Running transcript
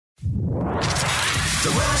The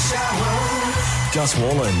Rush Hour. Gus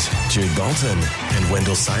Warland, Jude Bolton and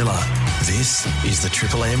Wendell Saylor. This is the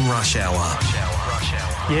Triple M Rush Hour.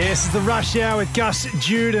 Yes, it's the Rush Hour with Gus,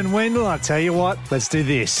 Jude and Wendell. I tell you what, let's do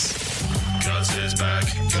this. Gus is back.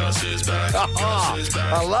 Gus is back. Gus is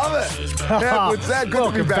back. I love it. How good's that?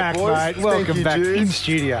 Good to be back, boys. Mate. Welcome you, back Jude. in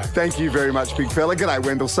studio. Thank you very much, big fella. G'day,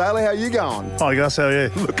 Wendell Saylor. How you going? Hi, Gus. How are you?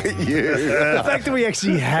 Look at you. The fact that we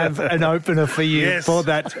actually have an opener for you for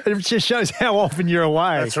that, it just shows how often you're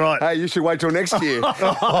away. That's right. Hey, you should wait till next year.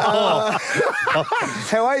 How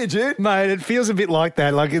are you, Jude? Mate, it feels a bit like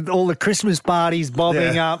that, like all the Christmas parties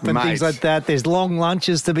bobbing up and things like that. There's long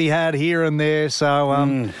lunches to be had here and there. So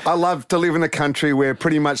I love to live in a country where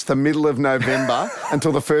pretty much the middle of November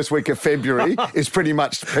until the first week of February is pretty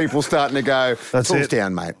much people starting to go, tools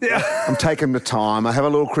down, mate. I'm taking the time. I have a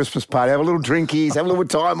little Christmas party, have a little drinkies, have a little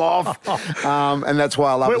time off. And that's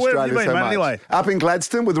why I love Australia where have you been, so mate, much. anyway? Up in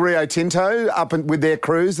Gladstone with Rio Tinto, with their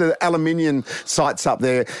crews, the aluminium sites up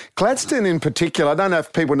there. Gladstone in particular, I don't know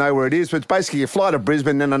if people know where it is, but it's basically you fly to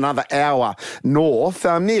Brisbane and another hour north,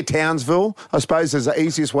 near Townsville, I suppose is the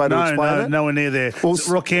easiest way to explain it. Nowhere near there. Well,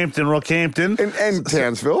 Rockhampton. And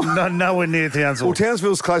Townsville. No, nowhere near Townsville. Well,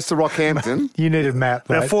 Townsville's close to Rockhampton. you need a map,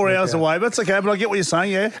 mate. About 4 hours away, but it's okay. But I get what you're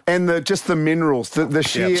saying, yeah. And just the minerals, the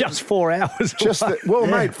sheer... Just 4 hours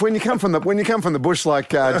mate, when you come from the bush like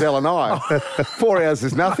Dell and I, 4 hours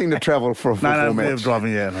is nothing to travel for 4 minutes.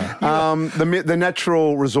 Driving, The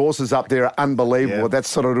natural resources up there are unbelievable. Yeah. That's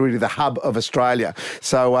sort of really the hub of Australia.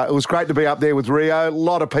 So it was great to be up there with Rio. A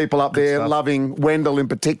lot of people up there loving Wendell in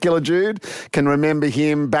particular, Jude. Can remember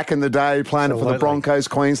him back in the day playing for the Broncos,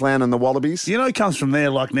 Queensland and the Wallabies. You know, he comes from there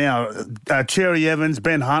like now. Cherry Evans,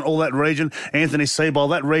 Ben Hunt, all that region, Anthony Seabold,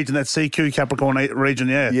 that region, that CQ Capricorn region,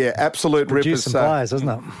 Yeah, absolute rippers. Some players,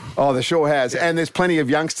 hasn't it? Oh, they sure has. And there's plenty of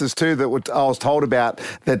youngsters too that I was told about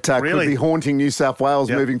that could be haunting New South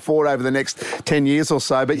Wales moving forward over the next 10 years or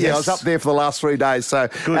so. But I was up there for the last 3 days, so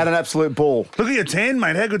had an absolute ball. Look at your tan,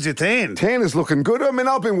 mate. How good's your tan? Tan is looking good. I mean,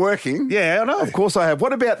 I've been working. Yeah, I know. Of course I have.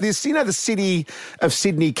 What about this? You know, the City of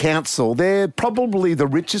Sydney Council, they're probably the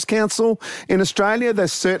richest council in Australia. They've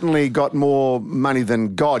certainly got more money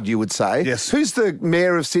than God, you would say. Yes. Who's the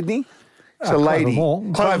mayor of Sydney? It's a lady.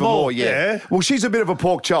 Clover Moore, yeah. Well, she's a bit of a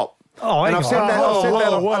pork chop. Oh, and I've said that.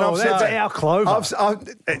 That's our Clover.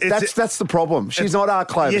 That's the problem. She's not our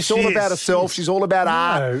Clover. Yes, she's all about herself. Yes. She's all about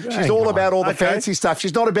art. She's all about all the fancy stuff.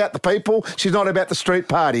 She's not about the people. She's not about the street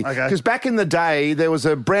party. Because back in the day, there was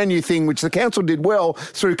a brand new thing which the council did well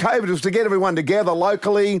through COVID. It was to get everyone together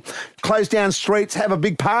locally, close down streets, have a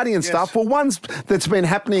big party and stuff. Well, one that's been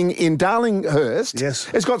happening in Darlinghurst,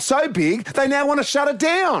 it's got so big they now want to shut it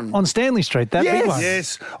down on Stanley Street. That big one.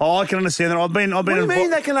 Yes. Oh, I can understand that. I've been. What do you mean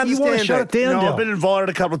they can understand? Shut it down. I've been invited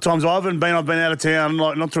a couple of times. I've been out of town,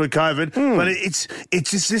 like not through COVID, but it's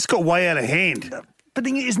just got way out of hand. But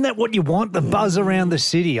isn't that what you want? The buzz around the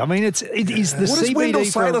city. I mean, it is the CBD. What is Wendell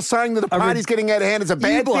Saylor saying that the party's getting out of hand is a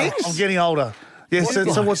bad thing? I'm getting older. Yes,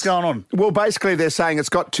 so what's going on? Well, basically they're saying it's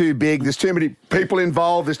got too big. There's too many people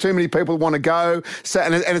involved. There's too many people who want to go. So,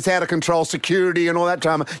 and it's out of control, security and all that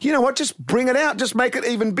drama. You know what? Just bring it out. Just make it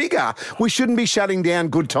even bigger. We shouldn't be shutting down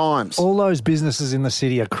good times. All those businesses in the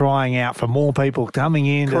city are crying out for more people coming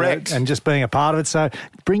in and just being a part of it. So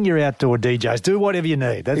bring your outdoor DJs. Do whatever you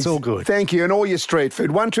need. That's all good. Thank you. And all your street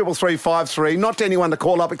food. 133353. Not to anyone to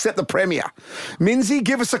call up except the Premier. Minzy,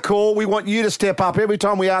 give us a call. We want you to step up. Every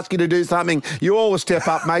time we ask you to do something, you always step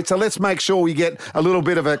up, mate. So let's make sure we get a little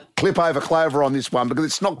bit of a clip over Clover on this one because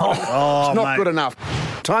it's not good, good enough.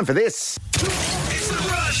 Time for this. It's the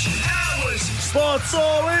Rush Hours. Sports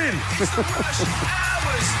all in. It's the Rush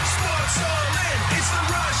Hours. Sports all in. It's the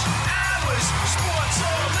Rush Hours. Sports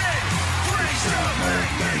all in. Great stuff.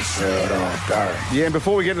 Yeah, and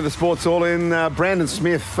before we get to the Sports All In, Brandon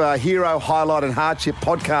Smith, Hero, Highlight and Hardship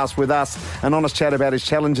podcast with us. An honest chat about his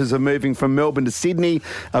challenges of moving from Melbourne to Sydney.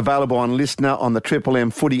 Available on Listener, on the Triple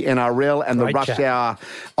M Footy NRL and great the Rush Hour,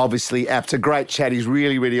 obviously, app. It's a great chat. He's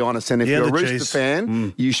really, really honest. And if you're a Rooster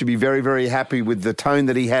fan, you should be very, very happy with the tone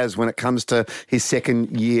that he has when it comes to his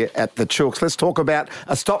second year at the Chooks. Let's talk about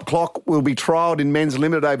a stop clock will be trialled in men's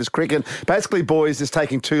limited overs cricket. Basically, boys, it's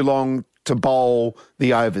taking too long to bowl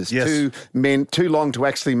the overs. Yes. Too long to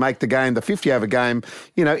actually make the game, the 50-over game,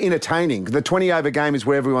 entertaining. The 20-over game is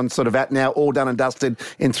where everyone's sort of at now, all done and dusted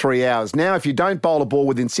in 3 hours. Now, if you don't bowl a ball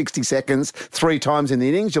within 60 seconds 3 times in the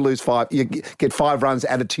innings, you lose 5. You get 5 runs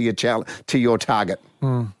added to your target.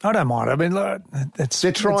 I don't mind. I mean, look,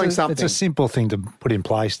 they're trying something. It's a simple thing to put in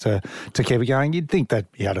place to keep it going. You'd think that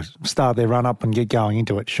you had to start their run up and get going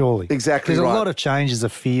into it, surely. Exactly. There's right. a lot of changes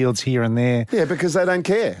of fields here and there. Yeah, because they don't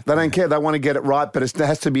care. They don't care. They want to get it right, but it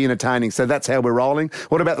has to be entertaining. So that's how we're rolling.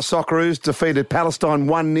 What about the Socceroos? Defeated Palestine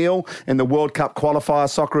 1-0 in the World Cup qualifier.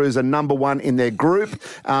 Socceroos are number one in their group.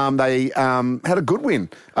 They had a good win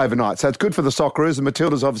overnight. So it's good for the Socceroos. The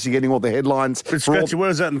Matildas obviously getting all the headlines. It's scratchy. Where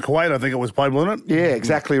was that in Kuwait? I think it was played, wasn't it? Yeah,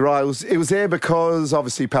 exactly right. It was there because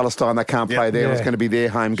obviously Palestine, they can't play there. It was going to be their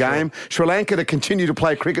home game. Sri Lanka to continue to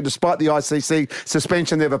play cricket despite the ICC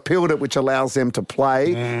suspension. They've appealed it, which allows them to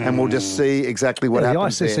play, and we'll just see exactly what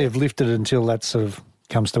happens the ICC there. have lifted it until that sort of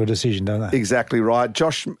comes to a decision, don't they? Exactly right.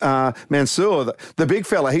 Josh Mansour, the big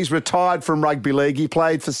fella, he's retired from rugby league. He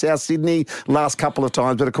played for South Sydney last couple of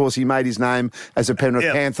times, but of course he made his name as a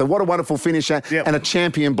Penrith Panther. What a wonderful finisher and a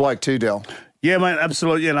champion bloke too, Dell. Yeah, mate,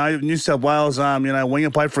 absolutely. You know, New South Wales,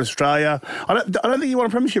 winger played for Australia. I don't think he won a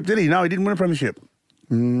premiership, did he? No, he didn't win a premiership.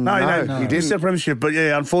 No, he didn't. He missed a premiership, but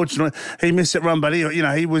yeah, unfortunately, he missed it run. But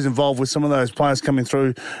he was involved with some of those players coming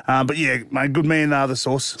through. But yeah, mate, good man, the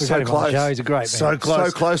source. So close. He's a great man. So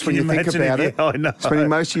close when you think about it. Yeah, I know. Spending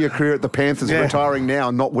most of your career at the Panthers, retiring now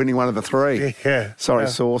and not winning one of the three. Yeah. Sorry,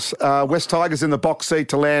 Sauce. West Tigers in the box seat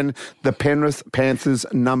to land the Penrith Panthers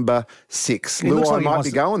number 6. Luai might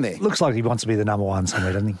be going there. Looks like he wants to be the number one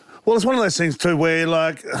somewhere, doesn't he? Well, it's one of those things too where,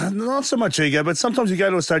 like, not so much ego, but sometimes you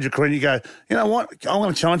go to a stage of career and you go, you know what, I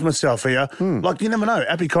want to challenge myself here. Like, you never know.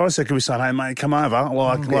 Appy Coruscant could be saying, hey, mate, come over.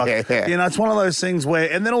 It's one of those things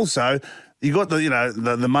where, and then also, you got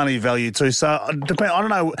the money value too. So I don't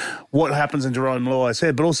know what happens in Jerome Luai's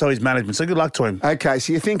head, but also his management. So good luck to him. Okay,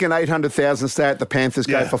 so you're thinking 800,000 stay at the Panthers,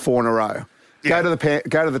 go for 4 in a row. Yeah.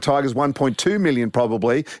 Go to the Tigers, 1.2 million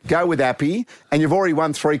probably. Go with Appy, and you've already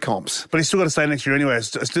won 3 comps. But he's still got to stay next year anyway.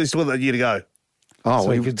 Still got a year to go. Oh,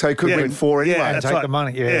 so he could win 4 anyway. And take the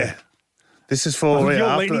money. Yeah. This is for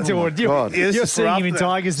you're leaning toward. You're seeing him in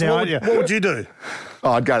Tigers now, aren't you? What would you do?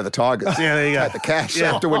 Oh, I'd go to the Tigers. Yeah, there you go. Take the cash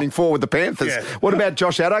after winning 4 with the Panthers. Yeah. What about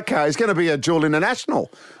Josh Addo-Carr? He's going to be a dual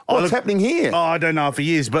international. What's happening here? Oh, I don't know if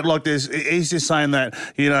he is, but he's just saying that,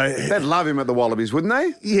 They'd love him at the Wallabies, wouldn't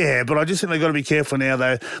they? Yeah, but I just think they've got to be careful now.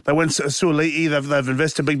 They went Suoliti, they've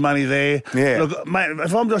invested big money there. Yeah. Look, mate,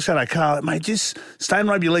 if I'm Josh Addo-Carr, mate, just stay in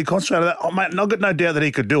rugby league, concentrate on that. Oh, mate, I've got no doubt that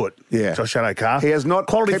he could do it. Yeah. Josh Addo-Carr. He has not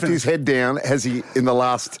kept his head down, has he, in the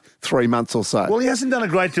last 3 months or so? Well, he hasn't done a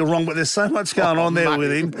great deal wrong, but there's so much going on there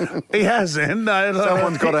with him. He hasn't. No,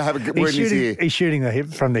 someone's got to have a word in his ear. He's shooting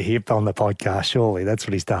from the hip on the podcast, surely. That's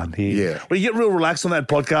what he's done. Well, you get real relaxed on that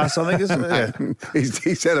podcast, I think, isn't it? Yeah.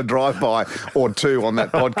 He's had a drive-by or 2 on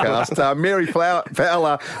that podcast. Mary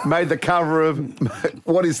Fowler made the cover of,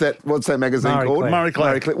 what's that magazine called? Murray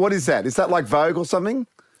Clay. What is that? Is that like Vogue or something?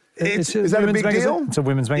 Is that a big deal? It's a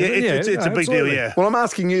women's magazine. It's a big deal, yeah. Well, I'm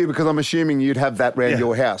asking you because I'm assuming you'd have that round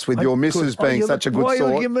your house with your missus being such a good sort. Why are you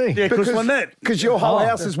looking at me? Yeah, because your whole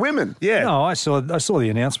house is women. Yeah. No, I saw the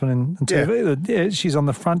announcement on TV. Yeah, she's on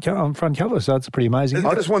the front cover, so it's pretty amazing.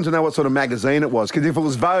 I just wanted to know what sort of magazine it was, because if it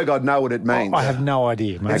was Vogue, I'd know what it means. I have no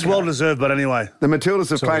idea, mate. It's well deserved, but anyway. The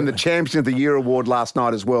Matildas have claimed the Champion of the Year award last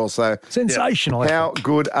night as well. So sensational. How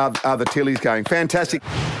good are the Tillies going? Fantastic.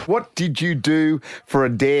 What did you do for a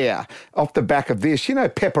dare off the back of this?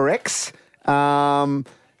 Pepper X.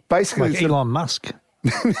 Basically, like Elon Musk.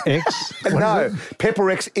 X. No, Pepper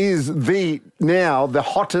X is now the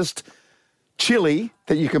hottest chili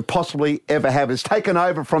that you can possibly ever have. It's taken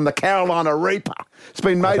over from the Carolina Reaper. It's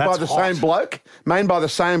been made by the same bloke. Made by the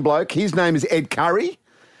same bloke. His name is Ed Curry.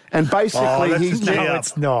 And basically, he's no,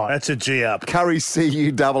 it's not. That's a G up. Curry,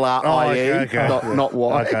 C-U-R-R-I-E, not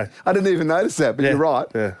Y. Okay. I didn't even notice that, but you're right.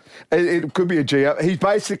 Yeah. It could be a G up.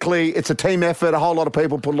 It's a team effort. A whole lot of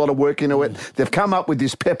people put a lot of work into it. They've come up with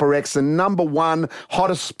this Pepper X, the number 1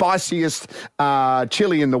 hottest, spiciest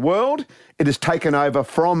chili in the world. It has taken over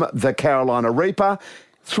from the Carolina Reaper.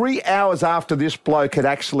 3 hours after this bloke had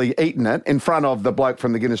actually eaten it in front of the bloke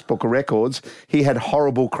from the Guinness Book of Records, he had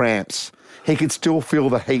horrible cramps. He could still feel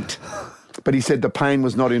the heat. But he said the pain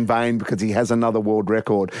was not in vain because he has another world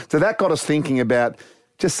record. So that got us thinking about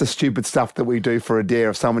just the stupid stuff that we do for a dare.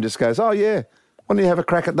 If someone just goes, oh, yeah, why don't you have a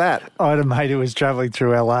crack at that? I had a mate who was travelling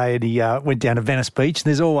through LA and he went down to Venice Beach. And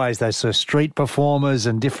there's always those sort of street performers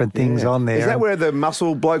and different things on there. Is that where the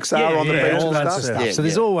muscle blokes are on the beach all and that stuff? So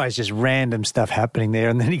there's always just random stuff happening there.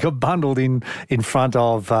 And then he got bundled in front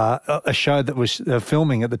of a show that was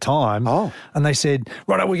filming at the time. Oh. And they said,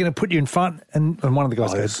 right, we're going to put you in front. And one of the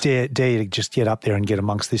guys goes, dare you to just get up there and get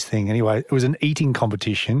amongst this thing. Anyway, it was an eating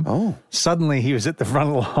competition. Oh. Suddenly he was at the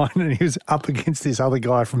front of the line and he was up against this other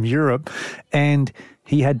guy from Europe and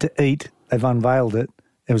he had to eat they've unveiled it.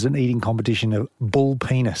 There was an eating competition of bull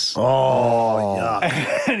penis. Oh,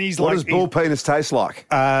 yeah. And he's what does bull penis taste like?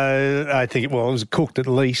 I think it was cooked at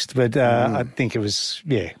least, but I think it was,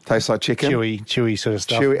 tastes like chicken? Chewy sort of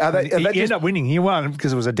stuff. Chewy. He ended up winning. He won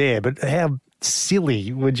because it was a dare, but how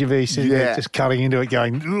silly would you be sitting there just cutting into it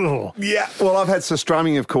going, ugh. Yeah. Well, I've had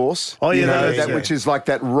surströmming, of course. Oh, yeah. Which is like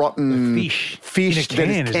that rotten fish that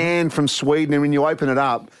is canned from Sweden, and when you open it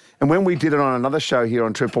up, and when we did it on another show here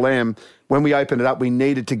on Triple M, when we opened it up, we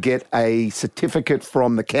needed to get a certificate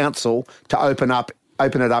from the council to open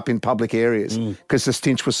it up in public areas because the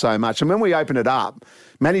stench was so much. And when we opened it up,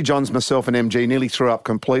 Matty Johns, myself and MG nearly threw up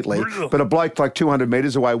completely. But a bloke like 200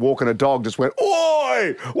 metres away walking a dog just went,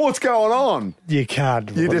 "Oi, what's going on?" You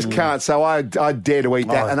can't. You just can't. So I dare to eat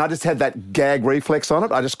that. And I just had that gag reflex on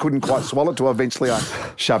it. I just couldn't quite swallow it till eventually I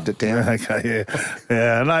shoved it down. Okay,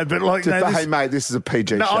 yeah. No, but like... hey, mate, this is a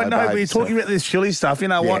PG show. I know, but you're talking about this chili stuff. You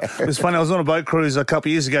know what? It was funny. I was on a boat cruise a couple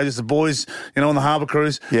of years ago, just the boys, on the harbour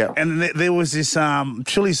cruise. Yeah. And there was this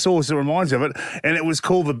chili sauce that reminds you of it, and it was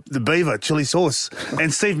called the Beaver chili sauce.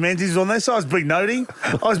 And Steve Menzies was on there, so I was big noting.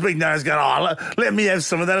 I was going, let me have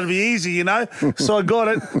some of that. It'll be easy, So I got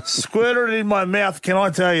it, squirted it in my mouth. Can I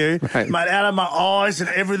tell you, mate, out of my eyes and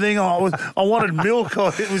everything, I wanted milk.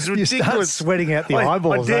 It was ridiculous. You start sweating out the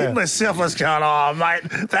eyeballs. I did myself. I was going,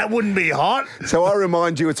 mate, that wouldn't be hot. So I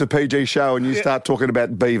remind you it's a PG show and you start talking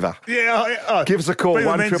about Beaver. Yeah. Give us a call,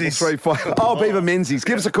 Beaver 1-333-5. Oh, Beaver Menzies.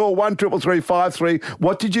 Give us a call, 1-333-5-3.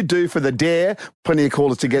 What did you do for the dare? Plenty of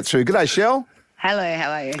callers to get through. Good day, Shell. Hello, how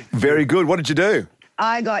are you? Very good. What did you do?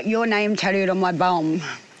 I got your name tattooed on my bum.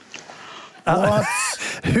 What?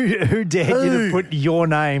 Who dared you to put your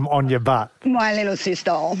name on your butt? My little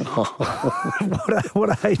sister.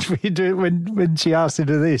 What age were you doing when she asked you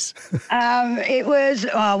to do this? It was,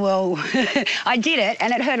 I did it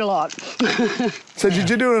and it hurt a lot. So did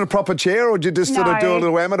you do it in a proper chair or did you just sort of do a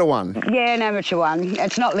little amateur one? Yeah, an amateur one.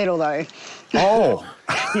 It's not little though. Oh.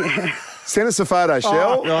 Yeah. Send us a photo,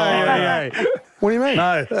 Shell. Hey. What do you mean?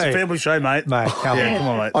 No, it's a family show, mate. Mate, come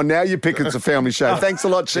on, mate. Oh, now you're picking it's a family show. Thanks a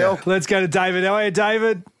lot, Shell. Yeah. Let's go to David. How are you,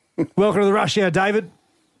 David? Welcome to the Rush Hour, David.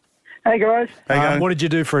 Hey, guys. What did you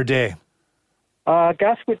do for a dare?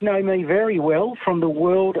 Gus would know me very well from the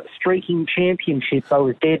World Streaking Championships. I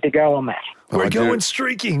was dared to go on that. We're going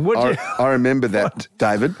streaking. I remember that,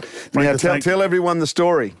 David. Now, tell everyone the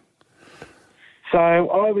story. So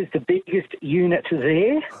I was the biggest unit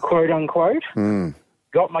there, quote unquote.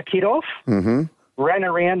 Got my kit off, ran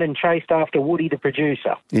around and chased after Woody, the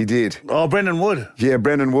producer. He did. Oh, Brendan Wood. Yeah,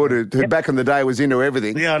 Brendan Wood, who back in the day was into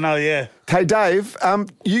everything. Yeah, I know, yeah. Hey, Dave,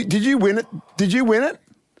 did you win it? Did you win it?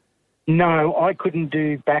 No, I couldn't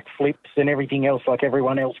do backflips and everything else like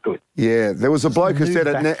everyone else could. Yeah, there was a bloke who said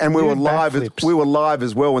it, and we were live. We were live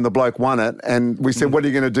as well when the bloke won it, and we said, "What are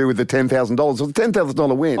you going to do with the $10,000?" It was a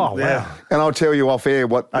 $10,000 win. Oh wow! And I'll tell you off air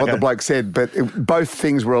what the bloke said, but both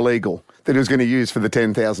things were illegal that he was going to use for the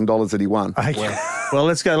 $10,000 that he won. Okay. Well,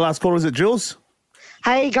 let's go. Last caller, is it Jules?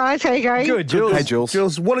 Hey guys, how you going? Good, Jules. Hey, Jules.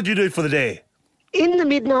 Jules, what did you do for the dare? In the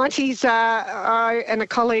mid-90s, I and a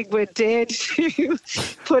colleague were dared to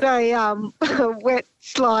put a wet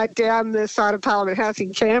slide down the side of Parliament House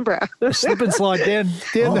in Canberra. A slip and slide down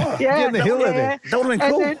the hill there. That would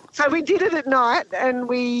have been cool. So we did it at night and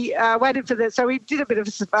we waited for so we did a bit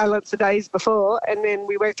of surveillance the days before and then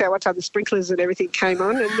we worked out what time the sprinklers and everything came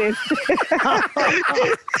on and then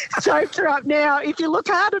soaked her up. Now, if you look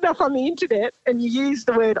hard enough on the internet and you use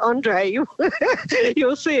the word Andre,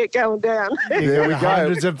 you'll see it going down. There we go.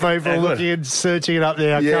 Hundreds of people looking and searching it up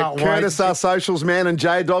there. I can't wait. Curtis, our socials man, and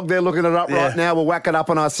J-Dog, they're looking it up right now. We'll whack it up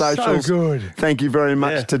on our socials. So good. Thank you very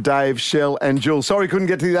much to Dave, Shell and Jules. Sorry couldn't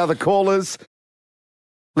get to the other callers.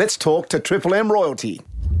 Let's talk to Triple M royalty.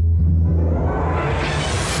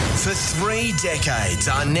 For 3 decades,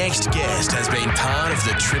 our next guest has been part of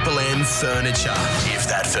the Triple M furniture. If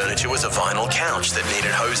that furniture was a vinyl couch that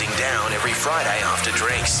needed hosing down every Friday after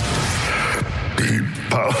drinks.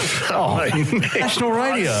 National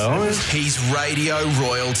radio. He's radio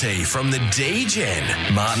royalty from the D-Gen.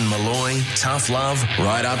 Martin Malloy, Tough Love,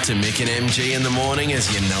 right up to Mick and MG in the morning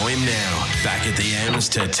as you know him now. Back at the M's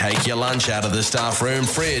to take your lunch out of the staff room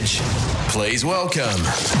fridge. Please welcome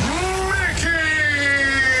Mickey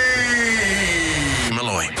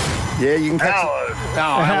Malloy. Yeah, you can catch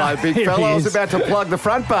hello, big fella. I was about to plug the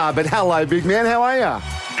front bar, but hello, big man. How are you?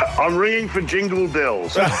 I'm ringing for Jingle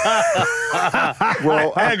Bells.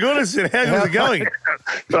 Well, how good is it? How's it going?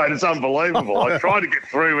 Mate, it's unbelievable. I try to get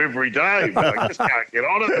through every day, but I just can't get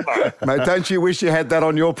on it, mate. Mate, don't you wish you had that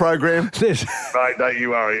on your program? Mate, don't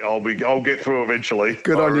you worry. I'll get through eventually.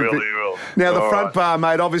 Good on you. I really will. Now, the front bar,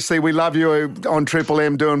 mate, obviously we love you on Triple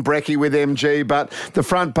M doing brekkie with MG, but the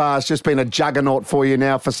front bar's just been a juggernaut for you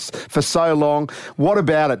now for so long. What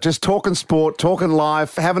about it? Just talking sport, talking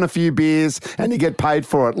life, having a few beers, and you get paid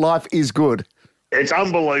for it. Life is good. It's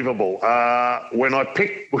unbelievable. When I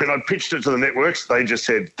pitched it to the networks, they just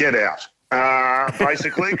said, get out,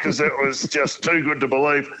 basically, because it was just too good to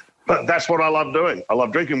believe. But that's what I love doing. I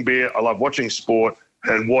love drinking beer. I love watching sport.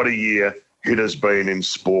 And what a year it has been in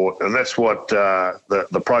sport. And that's what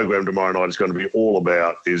the program tomorrow night is going to be all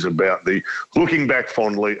about, is about the looking back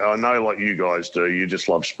fondly. I know, like you guys do, you just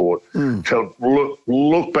love sport. To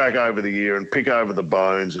look back over the year and pick over the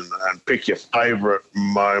bones and pick your favourite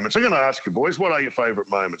moments. I'm going to ask you, boys, what are your favourite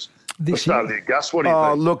moments? Let's start with you, Gus. What do you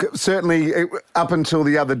think? Look, certainly up until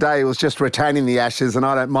the other day, it was just retaining the Ashes, and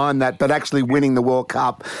I don't mind that, but actually winning the World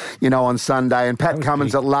Cup, on Sunday, and Pat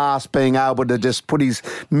Cummins at last being able to just put his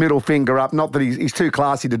middle finger up. Not that he's too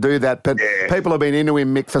classy to do that, but people have been into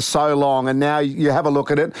him, Mick, for so long, and now you have a look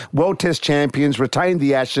at it. World Test champions, retained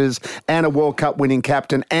the Ashes, and a World Cup winning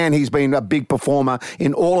captain, and he's been a big performer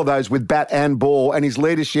in all of those with bat and ball, and his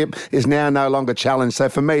leadership is now no longer challenged. So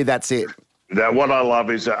for me, that's it. Now, what I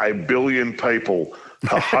love is 1 billion people,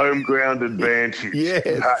 a home ground advantage,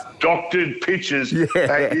 doctored pitches.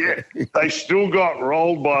 They still got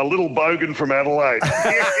rolled by a little bogan from Adelaide.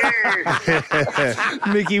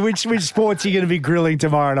 Mickey, which sports are you going to be grilling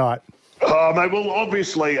tomorrow night? Mate, well,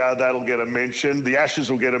 obviously that'll get a mention. The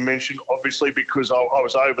Ashes will get a mention, obviously, because I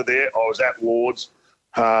was over there. I was at Lord's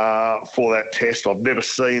for that test. I've never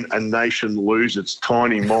seen a nation lose its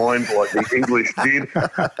tiny mind like the English did.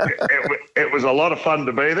 It was a lot of fun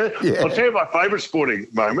to be there. I'll tell you my favourite sporting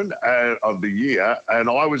moment of the year, and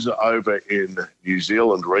I was over in New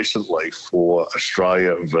Zealand recently for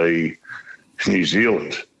Australia v New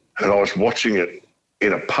Zealand, and I was watching it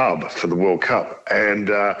in a pub for the World Cup, and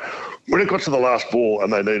when it got to the last ball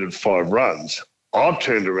and they needed 5 runs, I've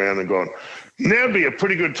turned around and gone, now would be a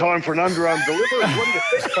pretty good time for an underarm delivery. What do you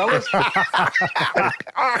think, fellas?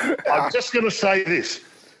 I'm just going to say this.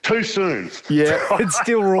 Too soon. Yeah, it's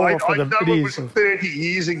still raw for them. I know it was 30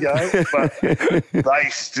 years ago, but they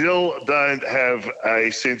still don't have a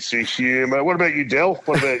sense of humour. What about you, Dell?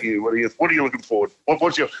 What about you? What are you looking forward?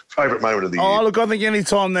 What's your favourite moment of the year? Oh, look, I think any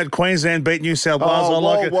time that Queensland beat New South Wales, I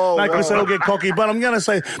like it. No, because they'll get cocky. But I'm going to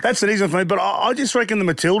say that's an easy one for me. But I just reckon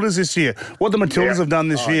the Matildas this year, what the Matildas have done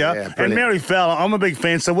this year, and Mary Fowler, I'm a big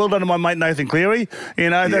fan. So well done to my mate Nathan Cleary.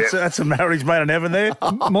 That's a marriage made in heaven there.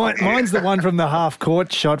 Mine's the one from the half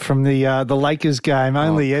court shot from the Lakers game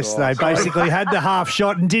only yesterday. Basically had the half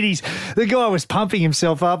shot and the guy was pumping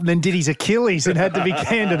himself up and then did his Achilles and had to be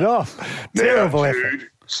candid off. Terrible effort. Dude,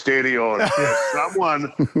 steady on.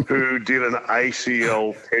 Someone who did an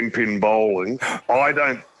ACL 10-pin bowling, I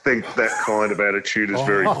don't think that kind of attitude is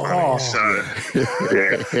very funny. So,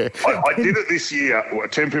 I did it this year,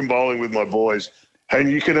 10-pin bowling with my boys. And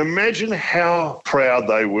you can imagine how proud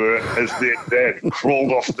they were as their dad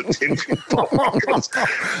crawled off the 10-pin ball.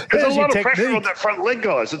 There's a lot of pressure on that front leg,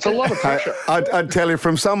 guys. It's a lot of pressure. I'd tell you,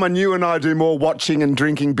 from someone, you and I do more watching and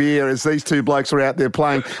drinking beer as these two blokes are out there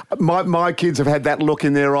playing. My kids have had that look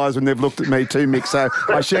in their eyes when they've looked at me too, Mick. So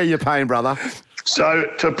I share your pain, brother. So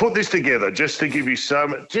to put this together, just to give you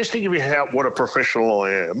what a professional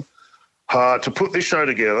I am, to put this show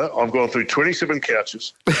together, I've gone through 27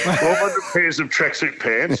 couches, 1,200 pairs of tracksuit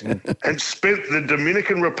pants, and spent the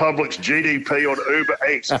Dominican Republic's GDP on Uber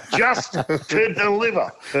Eats just to deliver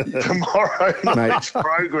tomorrow night's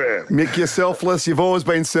program. Mick, you're selfless. You've always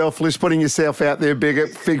been selfless, putting yourself out there,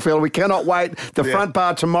 big fella. We cannot wait. The front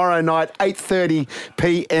bar tomorrow night, 8:30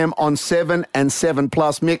 p.m. on 7 and 7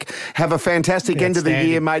 Plus. Mick, have a fantastic end of the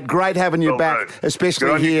year, mate. Great having you back,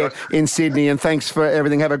 especially here in Sydney, and thanks for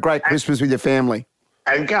everything. Have a great Christmas with your family.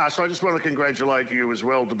 And Gus, I just want to congratulate you as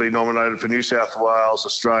well to be nominated for New South Wales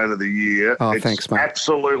Australian of the Year. Oh, thanks, mate.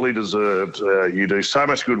 Absolutely deserved. You do so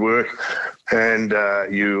much good work, and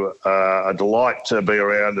you are a delight to be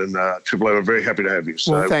around, and Triple M are very happy to have you.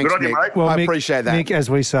 So thanks, good on you, mate. Well, I appreciate that. Mick,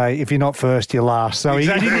 as we say, if you're not first, you're last. So he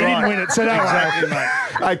didn't win it, so don't worry. Mate.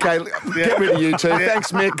 Okay, get rid of you two.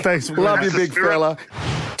 Thanks, Mick. Thanks. Love you, big fella.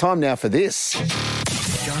 Time now for this.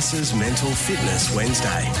 Gus's Mental Fitness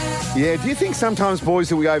Wednesday. Yeah, do you think sometimes, boys,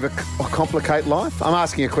 that we overcomplicate life? I'm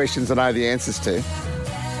asking you questions I know the answers to.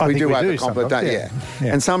 We do overcomplicate, yeah.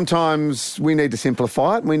 And sometimes we need to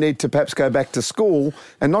simplify it. We need to perhaps go back to school,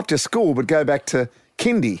 and not just school, but go back to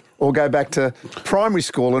kindy or go back to primary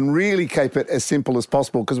school and really keep it as simple as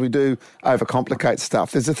possible, because we do overcomplicate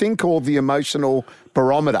stuff. There's a thing called the emotional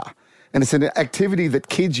barometer, and it's an activity that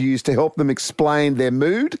kids use to help them explain their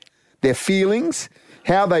mood, their feelings,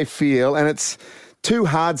 how they feel, and it's too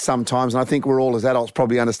hard sometimes, and I think we're all as adults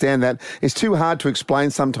probably understand that. It's too hard to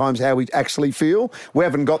explain sometimes how we actually feel. We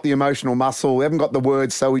haven't got the emotional muscle, we haven't got the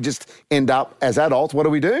words, so we just end up as adults.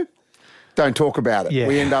 What do? Don't talk about it. Yeah.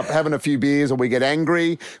 We end up having a few beers, or we get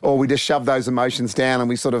angry, or we just shove those emotions down and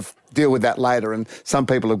we sort of deal with that later. And some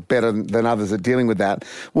people are better than others at dealing with that.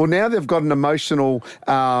 Well, now they've got an emotional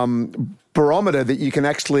barometer that you can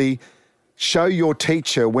actually show your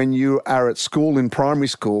teacher when you are at school in primary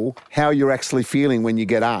school how you're actually feeling when you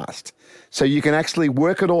get asked. So you can actually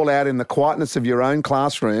work it all out in the quietness of your own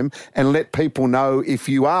classroom and let people know if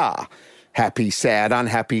you are happy, sad,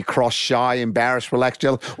 unhappy, cross, shy, embarrassed, relaxed,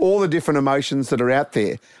 jealous, all the different emotions that are out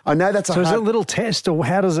there. I know that's is it a little test, or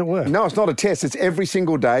how does it work? No, it's not a test. It's every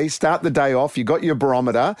single day. Start the day off. You got your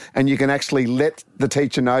barometer, and you can actually let the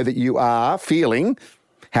teacher know that you are feeling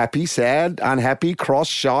happy, sad, unhappy, cross,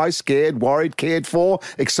 shy, scared, worried, cared for,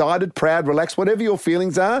 excited, proud, relaxed, whatever your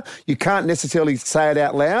feelings are. You can't necessarily say it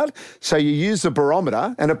out loud. So you use the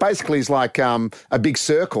barometer, and it basically is like a big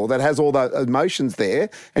circle that has all the emotions there,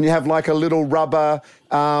 and you have like a little rubber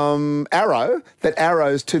arrow that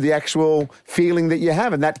arrows to the actual feeling that you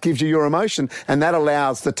have, and that gives you your emotion, and that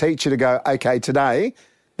allows the teacher to go, okay, today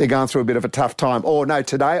they're going through a bit of a tough time. Or no,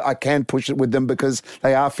 today I can push it with them because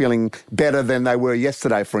they are feeling better than they were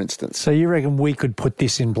yesterday, for instance. So you reckon we could put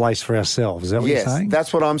this in place for ourselves? Is that what you're saying? Yes,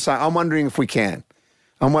 that's what I'm saying. I'm wondering if we can.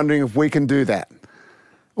 I'm wondering if we can do that.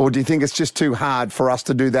 Or do you think it's just too hard for us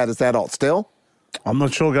to do that as adults, Dell? I'm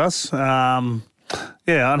not sure, Gus.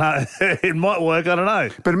 Yeah, I know. It might work, I don't know.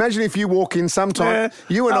 But imagine if you walk in sometime.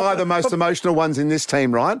 You and I are the most emotional ones in this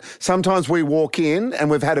team, right? Sometimes we walk in and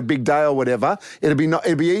we've had a big day or whatever. It'd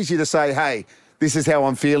be easy to say, hey, this is how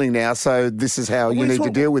I'm feeling now, so this is how you need to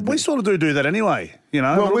deal with me. We sort of do that anyway, you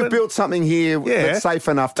know. Well, we've built something here that's safe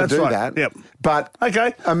enough to do that. Yep. But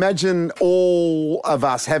imagine all of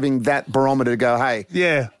us having that barometer to go, hey,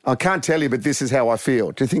 I can't tell you, but this is how I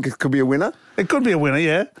feel. Do you think it could be a winner? It could be a winner,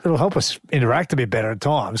 yeah. It'll help us interact a bit better at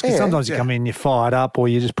times, because sometimes you come in, you're fired up, or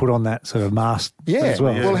you just put on that sort of mask as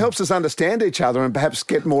well. Well, it helps us understand each other and perhaps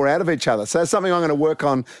get more out of each other. So that's something I'm going to work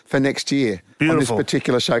on for next year on this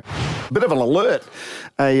particular show. Bit of an alert.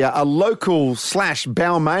 A local /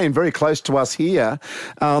 Balmain, very close to us here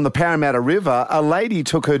on the Parramatta River, a lady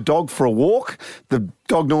took her dog for a walk. The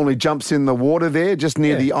dog normally jumps in the water there, just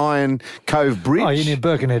near the Iron Cove Bridge. Oh, you're near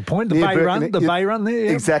Birkenhead Point, the Bay Run there.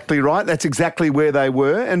 Yeah. Exactly right. That's exactly where they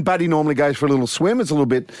were. And Buddy normally goes for a little swim. It's a little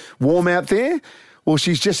bit warm out there. Well,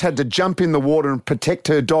 she's just had to jump in the water and protect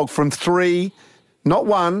her dog from 3, not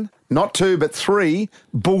 1, not 2, but 3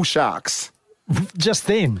 bull sharks. Just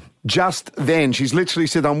then? Just then. She's literally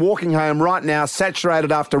said, I'm walking home right now,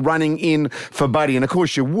 saturated after running in for Buddy. And, of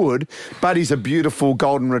course, you would. Buddy's a beautiful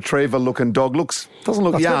golden retriever-looking dog. Doesn't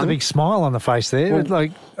look young. He's got a big smile on the face there. Well,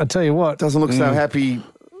 like, I tell you what. Doesn't look so happy.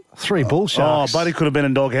 3 bull sharks. Oh, Buddy could have been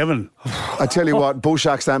in dog heaven. I tell you what, bull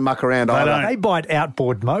sharks don't muck around either. They bite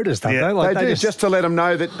outboard motors, don't they? Like they do, just to let them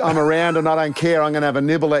know that I'm around and I don't care. I'm going to have a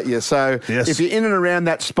nibble at you. So if you're in and around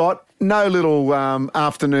that spot, no little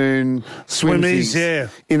afternoon swimmies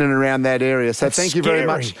in and around that area. So thank you very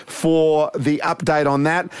much for the update on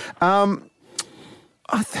that.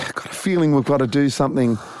 I've got a feeling we've got to do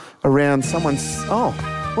something around someone's... Oh,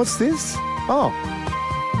 what's this? Oh.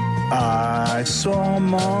 I saw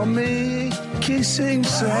Mommy kissing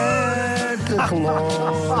Santa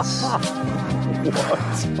Claus.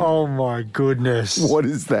 What? Oh, my goodness. What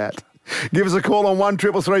is that? Give us a call on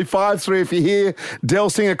 133353 if you hear Dell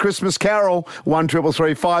sing a Christmas carol,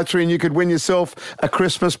 133353, and you could win yourself a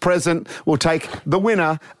Christmas present. We'll take the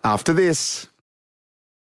winner after this.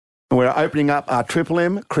 We're opening up our Triple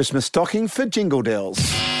M Christmas stocking for Jingle Dells.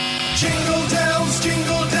 Jingle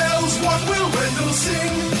Dells, what will Wendell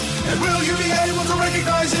sing? And will you be able to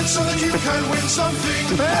recognise it so that you can win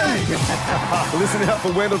something? Hey! Listen out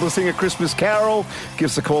for Wendell to sing a Christmas carol. Give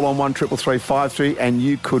us a call on 133353 and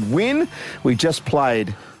you could win. We just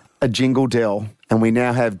played a Jingle Dell and we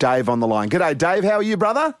now have Dave on the line. G'day, Dave. How are you,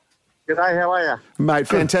 brother? G'day, how are you? Mate,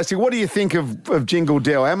 fantastic. What do you think of Jingle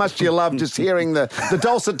Dell? How much do you love just hearing the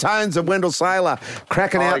dulcet tones of Wendell Saylor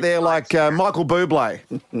cracking out there like Michael Bublé?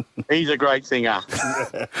 He's a great singer.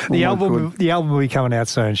 The album will be coming out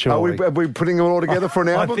soon, surely. Are we putting it all together for an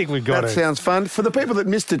album? I think we've got it. That sounds fun. For the people that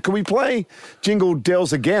missed it, can we play Jingle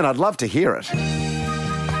Dells again? I'd love to hear it.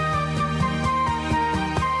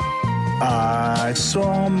 I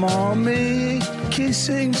saw Mommy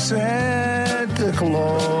kissing Santa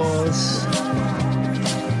Claus.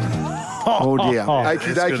 Oh, dear. Okie It's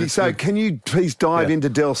dokie. good, it's So good. can you please dive into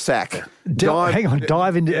Dell's sack? Hang on,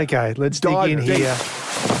 dive into... Okay, let's dig dive in deep. here.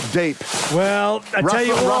 Deep. Well, I tell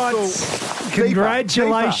you what,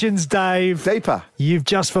 congratulations, Dave. Deeper. You've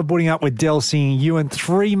just for putting up with Dell singing. You and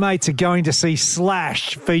three mates are going to see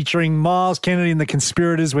Slash featuring Miles Kennedy and the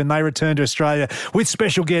Conspirators when they return to Australia with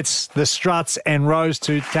special guests, the Struts and Rose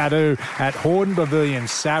to Tattoo at Hordern Pavilion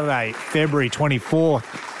Saturday, February 24th.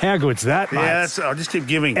 How good's that, mate? Yeah, I'll just keep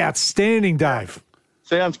giving. Outstanding, Dave.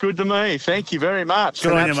 Sounds good to me. Thank you very much. It's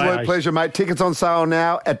an absolute pleasure, mate. Tickets on sale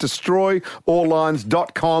now at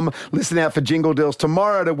destroyalllines.com. Listen out for Jingle Deals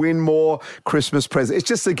tomorrow to win more Christmas presents. It's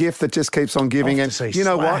just a gift that just keeps on giving. And you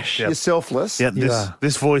know Slash. what? You're selfless. Yeah,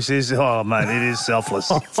 this voice is, oh, mate, it is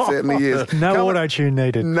selfless. It certainly is. No auto-tune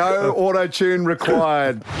needed. No auto-tune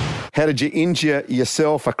required. How did you injure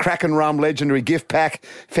yourself? A Crack and Rum legendary gift pack,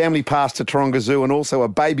 family pass to Taronga Zoo, and also a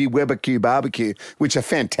Baby Weber Q barbecue, which are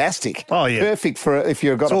fantastic. Oh, yeah. Perfect for if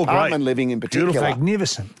you've got It's all apartment great. living in particular. Beautiful.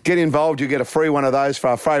 Magnificent. Get involved, you get a free one of those for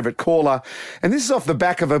our favourite caller. And this is off the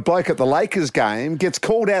back of a bloke at the Lakers game, gets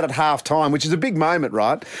called out at half-time, which is a big moment,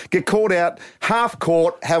 right? Get called out, half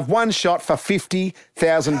court, have one shot for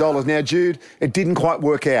 $50,000. Now, Jude, it didn't quite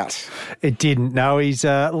work out. It didn't. No, he's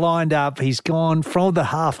lined up. He's gone from the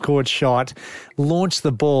half-court shot, launched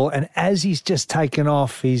the ball, and as he's just taken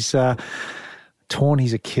off, he's torn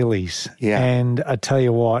his Achilles. Yeah. And I tell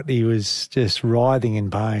you what, he was just writhing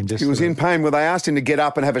in pain. He was in pain. Well, they asked him to get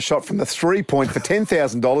up and have a shot from the three-point for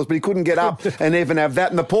 $10,000, but he couldn't get up and even have that.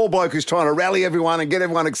 And the poor bloke who's trying to rally everyone and get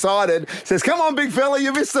everyone excited says, come on, big fella,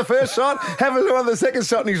 you missed the first shot. Have another second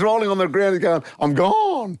shot. And he's rolling on the ground and going, I'm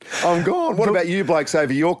gone. I'm gone. What about you blokes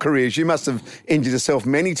over your careers? You must have injured yourself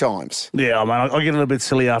many times. Yeah, I mean, I get a little bit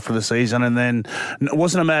silly after the season, and then it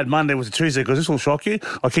wasn't a mad Monday, it was a Tuesday, because this will shock you.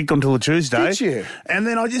 I kicked on till the Tuesday. Did you? And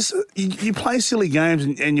then I just, you play silly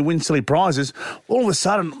games and you win silly prizes. All of a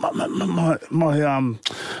sudden,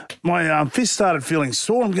 my fist started feeling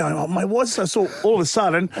sore. I'm going, oh, mate, what's so sore? All of a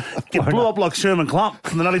sudden, it blew up like Sherman Clump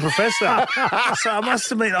from the Nutty Professor. So I must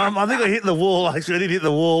have been, I think I hit the wall. Actually, I did hit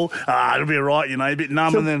the wall. It'll be all right, you know, a bit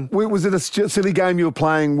numb. So and then was it a silly game you were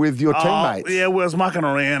playing with your teammates? Yeah, well, I was mucking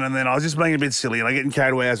around, and then I was just being a bit silly, and I getting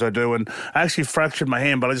carried away as I do, and I actually fractured my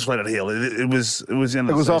hand, but I just let it heal. It was in the season.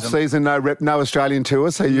 It was off season, no Australian tour,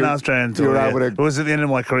 so you No Australian tour. were Yeah. able to. It was at the end of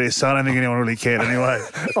my career, so I don't think anyone really cared anyway.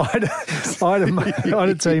 I had a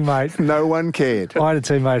teammate. No one cared. I had a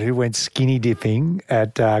teammate who went skinny dipping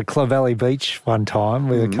at Clovelly Beach one time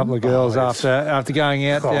with a couple of girls after going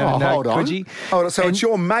out down in hold on. Coogee. Oh, so it's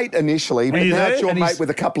your mate initially, but you now there? it's your And mate he's- with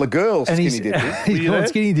a couple of girls And skinny he's, dipping. he's you gone there?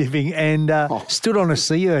 skinny dipping and stood on a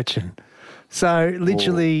sea urchin. So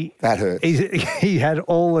literally, that hurts. He had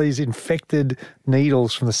all these infected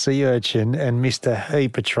needles from the sea urchin and missed a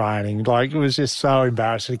heap of training. Like, it was just so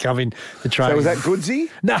embarrassing to come in the So training. was that Goodsy?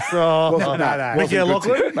 No, Wasn't- no. Mickey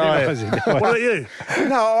O'Loughlin? No, it wasn't. What about you?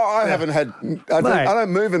 No, I haven't had. I don't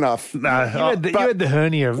move enough. No. You had the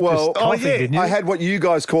hernia. Well, Just coughing, didn't you? I had what you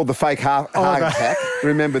guys called the fake heart attack.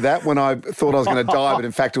 Remember that when I thought I was going to die, but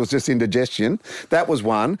in fact it was just indigestion. That was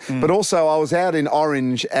one. But also I was out in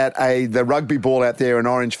Orange at the rugby ball out there in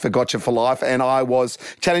Orange for Gotcha for Life, and I was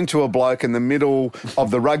chatting to a bloke in the middle of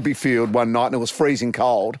the rugby field one night, and it was freezing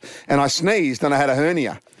cold, and I sneezed and I had a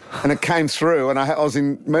hernia. And it came through, and I was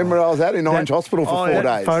out in Orange Hospital for 4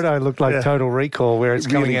 days. Photo looked like Total Recall, where it's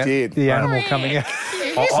It really coming out, did. the animal coming out.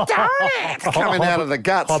 Coming out of the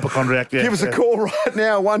guts. Hypochondriac, yeah. Give us a call right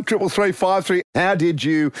now, 1-333-533. How did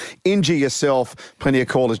you injure yourself? Plenty of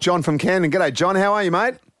callers. John from Camden. G'day, John. How are you,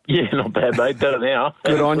 mate? Yeah, not bad, mate. Better now.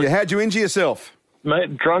 Good on you. How'd you injure yourself?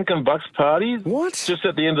 Mate, drunken bucks party. What? Just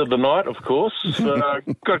at the end of the night, of course.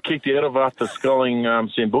 Got kicked out of after sculling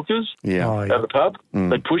Sambucas Yeah. at the pub.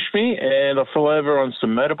 They pushed me, and I fell over on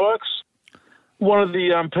some motorbikes. One of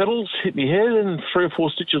the pedals hit me head, and 3 or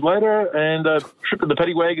 4 stitches later, and tripped the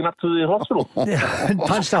paddy wagon up to the hospital. And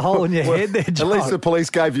punched a hole in your head there, John. At least the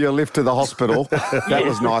police gave you a lift to the hospital. That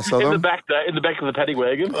was nice of in them. the back of the paddy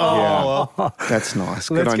wagon. That's nice.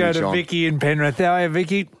 Good Let's on go you, to John. Vicky in Penrith. How are you,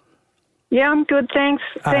 Vicky? Yeah, I'm good, thanks.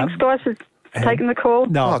 Thanks, guys, for taking the call.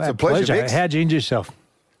 No, it's a pleasure, Vix. How'd you injure yourself?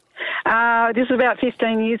 This was about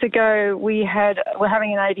 15 years ago. We're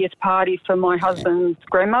having an 80th party for my husband's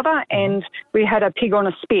grandmother, and we had a pig on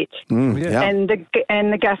a spit. Yeah. And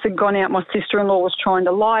the gas had gone out. My sister-in-law was trying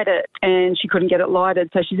to light it, and she couldn't get it lighted.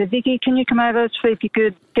 So she said, Vicky, can you come over to see if you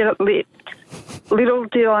could get it lit? Little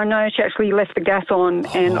did I know, she actually left the gas on,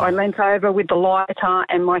 and I leant over with the lighter,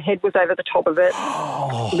 and my head was over the top of it,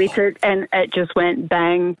 lit it, and it just went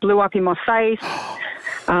bang, blew up in my face.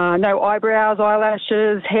 No eyebrows,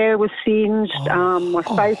 eyelashes, hair was singed, my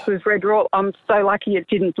face was red raw. I'm so lucky it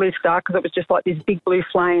didn't blister because it was just like this big blue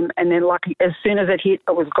flame, and then lucky as soon as it hit,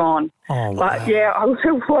 it was gone. Oh, but yeah, I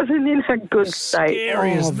wasn't in a good state.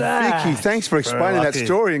 Scary as that. Vicky, thanks for explaining that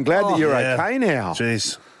story, and glad that you're okay now.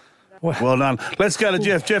 Jeez. Well done. Let's go to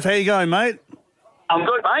Jeff. Jeff, how you going, mate? I'm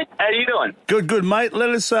good, mate. How are you doing? Good, mate. Let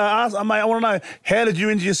us ask, mate, I want to know, how did you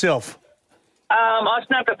injure yourself? I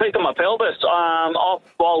snapped a piece of my pelvis off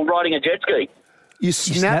while riding a jet ski. You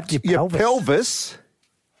snapped your pelvis?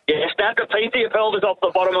 Yeah, snapped a piece of your pelvis off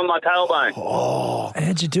the bottom of my tailbone. Oh,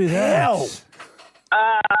 how'd you do that?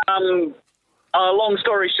 Long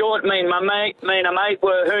story short, me and a mate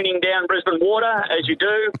were hooning down Brisbane water, as you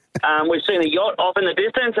do. We've seen a yacht off in the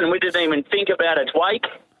distance, and we didn't even think about its wake.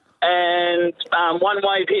 And one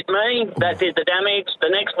wave hit me, that did the damage. The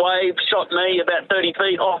next wave shot me about 30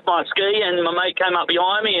 feet off my ski, and my mate came up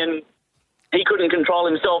behind me, and he couldn't control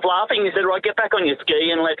himself laughing. He said, right, get back on your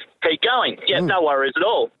ski and let's keep going. Yeah, no worries at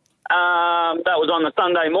all. That was on the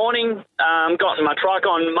Sunday morning. Got in my truck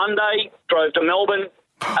on Monday, drove to Melbourne,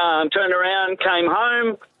 turned around, came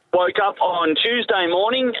home, woke up on Tuesday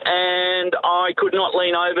morning, and I could not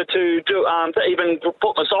lean over to even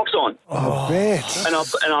put my socks on. Oh, bet. And I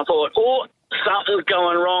thought, something's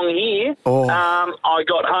going wrong here. I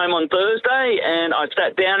got home on Thursday, and I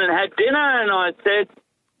sat down and had dinner, and I said,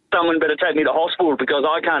 someone better take me to hospital because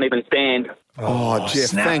I can't even stand. Oh, Jeff,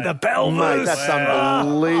 snap the pelvis. Mate, that's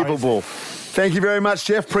unbelievable. Thank you very much,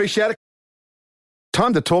 Jeff. Appreciate it.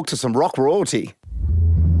 Time to talk to some rock royalty.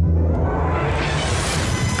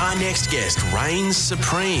 Our next guest reigns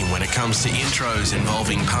supreme when it comes to intros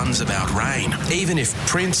involving puns about rain. Even if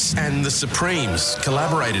Prince and the Supremes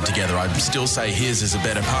collaborated together, I'd still say his is a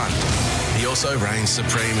better pun. He also reigns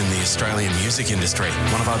supreme in the Australian music industry,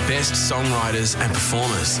 one of our best songwriters and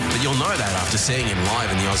performers. But you'll know that after seeing him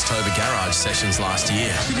live in the Oztober Garage sessions last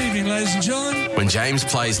year. Good evening, ladies and gentlemen. When James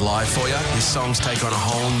plays live for you, his songs take on a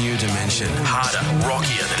whole new dimension, harder,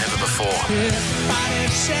 rockier than ever before.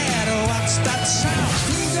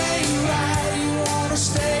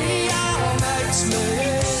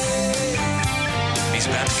 He's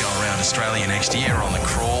about to go around Australia next year on the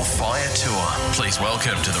Crawl Fire Tour. Please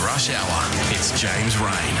welcome to the Rush Hour, it's James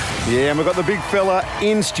Rain. Yeah, and we've got the big fella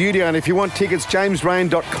in studio, and if you want tickets,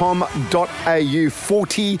 jamesrain.com.au.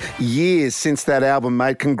 40 years since that album,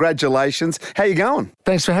 mate. Congratulations. How you going?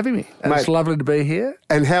 Thanks for having me. It's lovely to be here.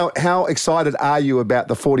 And how excited are you about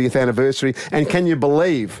the 40th anniversary? And can you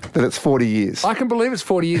believe that it's 40 years? I can believe it's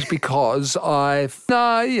 40 years because they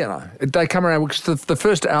come around because the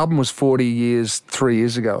first album was 40 years 3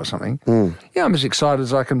 years ago or something. Yeah, I'm as excited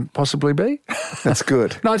as I can possibly be. That's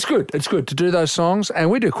good. No, it's good. It's good to do those songs, and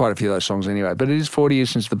we do quite a few of those songs anyway, but it is 40 years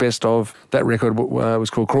since the best of that record was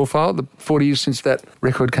called Crawl File, 40 years since that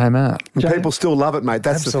record came out. And people still love it, mate.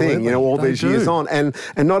 That's absolutely the thing, all these years on. And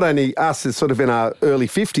not only us as sort of in our early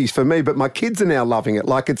 50s for me, but my kids are now loving it.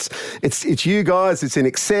 Like it's you guys, it's In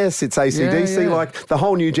Excess, it's AC/DC, like the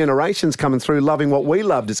whole new generation's coming through loving what we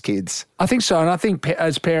loved as kids. I think so, and I think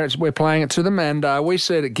as parents we're playing it to them, and we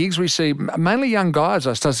see it at gigs, we see mainly young guys.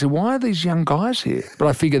 I start to say, why are these young guys here? But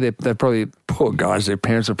I figure they're probably poor guys, their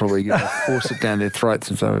parents are probably going to force it down their throats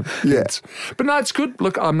and so kids. But no, it's good.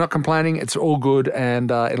 Look, I'm not complaining, it's all good,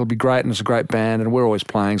 and it'll be great, and it's a great band, and we're always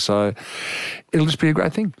playing, so it'll just be a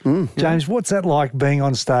great thing. James, what's that like being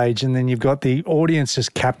on stage and then you've got the audience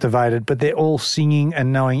just captivated, but they're all singing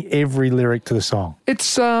and knowing every lyric to the song?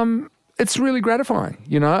 It's really gratifying,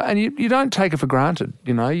 and you don't take it for granted,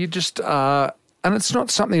 you just, and it's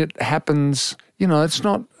not something that happens, it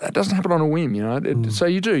doesn't happen on a whim, so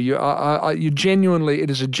you do, you genuinely, it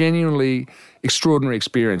is a genuinely extraordinary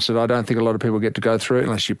experience that I don't think a lot of people get to go through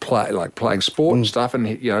unless you play, like playing sport and stuff,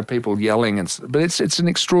 and people yelling, but it's an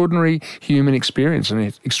extraordinary human experience and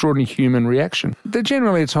an extraordinary human reaction. There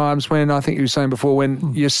generally are times when, I think you were saying before,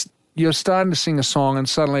 when you're starting to sing a song and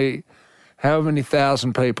suddenly however many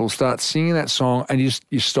thousand people start singing that song and you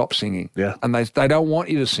stop singing. Yeah. And they don't want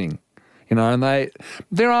you to sing. And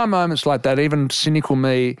there are moments like that. Even cynical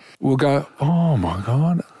me will go, oh my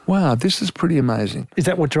God, wow, this is pretty amazing. Is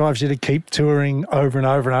that what drives you to keep touring over and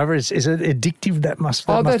over and over? Is it addictive? That must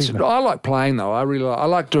be. I like playing though. I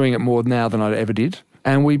like doing it more now than I ever did.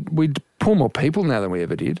 And we pull more people now than we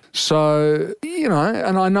ever did. So,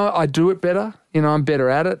 and I know I do it better. I'm better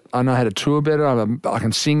at it. I know how to tour better. I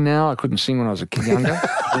can sing now. I couldn't sing when I was a kid younger.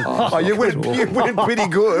 You went pretty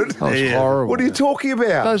good. That was horrible. What are you talking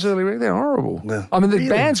about? Those early records, they're horrible. Yeah. I mean, the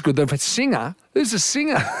band's good. The singer, who's the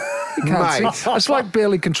singer? You can't Mate. sing. It's like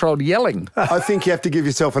barely controlled yelling. I think you have to give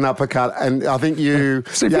yourself an uppercut, and I think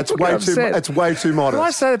that's way too modest. Well,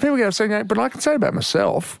 I say that people get upset, but I can say it about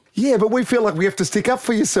myself. Yeah, but we feel like we have to stick up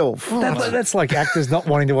for yourself. That's like actors not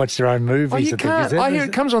wanting to watch their own movies. Oh, you can't. I hear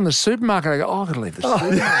it comes on the supermarket. I go, I've got to leave the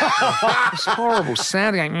supermarket. It's horrible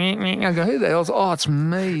sound. I go, who the hell's? Oh, it's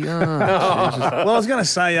me. Well, I was going to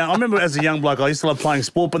say, I remember as a young bloke, I used to love playing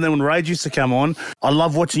sport, but then when Rage used to come on, I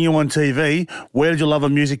loved watching you on TV. Where did your love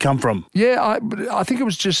of music come from? Yeah, I think it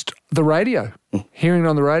was just the radio, hearing it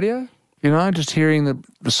on the radio, just hearing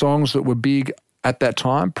the songs that were big at that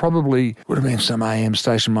time. Probably would have been some AM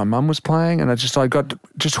station my mum was playing, and I got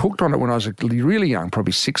just hooked on it when I was really young,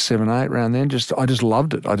 probably 6, 7, 8, around then. I just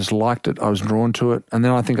loved it. I just liked it. I was drawn to it. And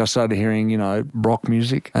then I think I started hearing, rock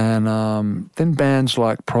music, and then bands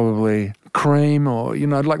like probably Cream or,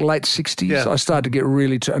 like late 60s. Yeah. I started to get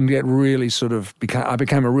really sort of I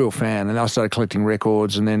became a real fan, and I started collecting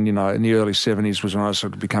records, and then, in the early 70s was when I was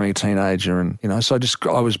sort of becoming a teenager, and, so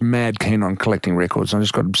I was mad keen on collecting records, and I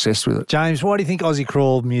just got obsessed with it. James, why do you think Aussie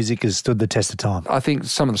crawl music has stood the test of time? I think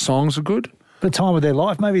some of the songs are good. The time of their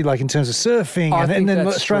life, maybe like in terms of surfing and then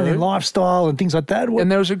Australian lifestyle and things like that.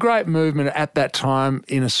 And there was a great movement at that time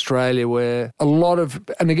in Australia where a lot of,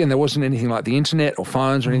 and again, there wasn't anything like the internet or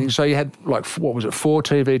phones or anything. So you had 4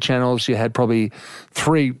 TV channels. You had probably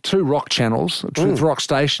 2 rock channels, 2 rock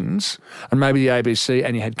stations, and maybe the ABC,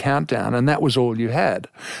 and you had Countdown, and that was all you had.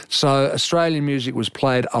 So Australian music was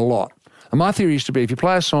played a lot. And my theory used to be if you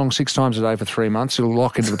play a song 6 times a day for 3 months, it'll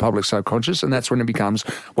lock into the public subconscious, and that's when it becomes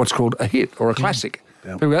what's called a hit or a classic.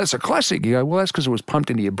 Yeah. People go, that's a classic. You go, well, that's because it was pumped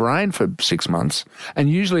into your brain for 6 months. And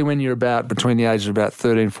usually when you're between the ages of about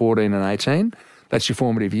 13, 14 and 18, that's your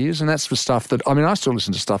formative years, and that's the stuff that, I still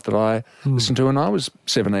listen to stuff that I listened to when I was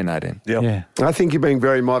 17, 18. Yep. Yeah. I think you're being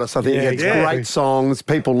very modest. I think you had great songs.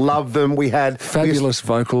 People loved them. We had fabulous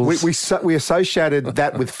vocals. We associated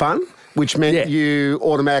that with fun, which meant you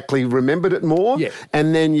automatically remembered it more. Yeah.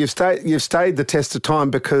 And then you've stayed the test of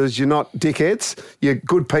time because you're not dickheads. You're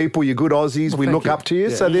good people. You're good Aussies. We look up to you.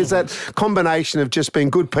 Yeah. So there's that combination of just being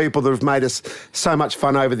good people that have made us so much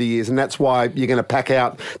fun over the years, and that's why you're going to pack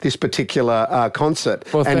out this particular concert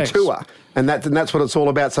and tour. And that's what it's all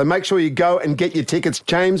about. So make sure you go and get your tickets,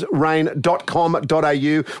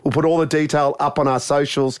 jamesrain.com.au. We'll put all the detail up on our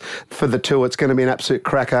socials for the tour. It's going to be an absolute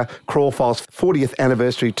cracker. Crawl Files 40th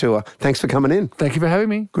anniversary tour. Thanks for coming in. Thank you for having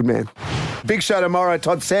me. Good man. Big show tomorrow.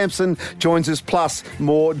 Todd Sampson joins us, plus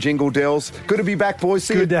more Jingle Dells. Good to be back, boys.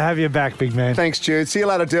 Good to have you back, big man. Thanks, Jude. See you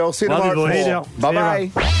later, Dell. See you tomorrow at 4.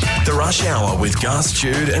 Bye-bye. The Rush Hour with Gus,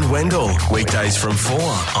 Jude and Wendell. Weekdays from 4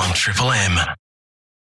 on Triple M.